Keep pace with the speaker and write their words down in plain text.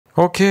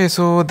Okay,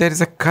 so there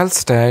is a cult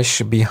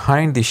stash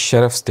behind the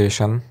sheriff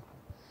station,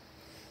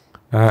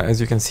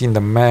 as you can see in the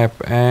map,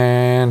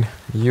 and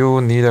you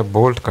need a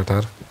bolt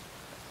cutter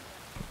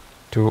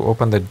to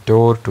open the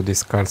door to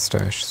this cult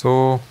stash.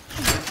 So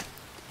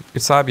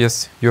it's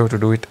obvious you have to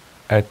do it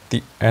at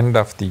the end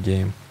of the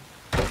game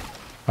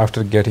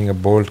after getting a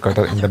bolt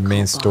cutter in the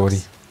main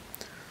story.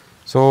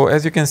 So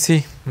as you can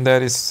see,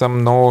 there is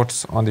some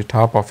notes on the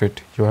top of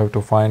it. You have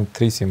to find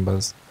three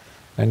symbols,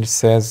 and it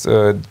says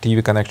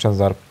TV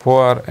connections are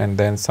poor, and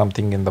then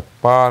something in the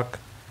park,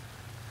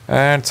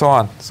 and so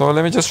on. So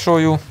let me just show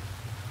you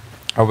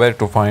where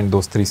to find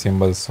those three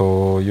symbols.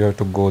 So you have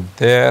to go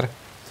there.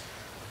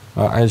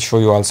 I'll show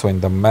you also in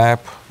the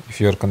map.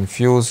 If you're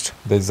confused,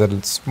 there's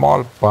a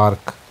small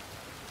park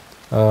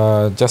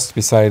just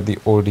beside the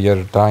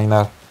ODR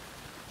diner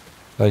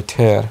right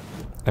here.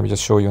 Let me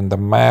just show you in the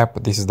map.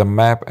 This is the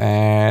map,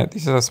 and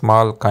this is a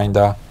small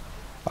kinda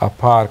a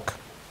park,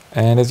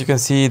 and as you can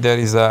see there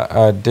is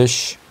a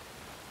dish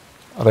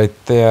right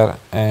there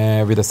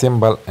with a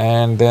symbol,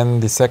 and then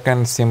the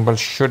second symbol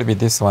should be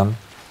this one,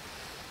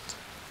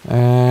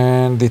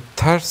 and the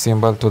third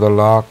symbol to the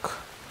lock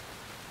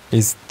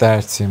is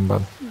that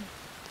symbol.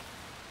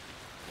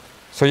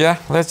 So yeah,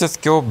 let's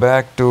just go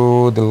back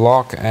to the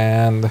lock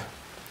and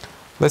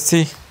let's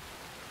see.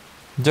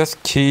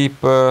 Just keep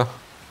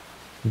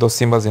those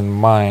symbols in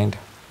mind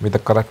with the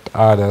correct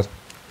order,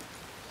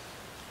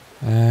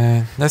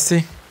 and let's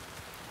see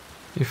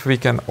if we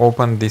can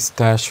open this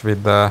stash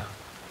with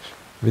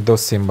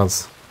those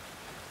symbols.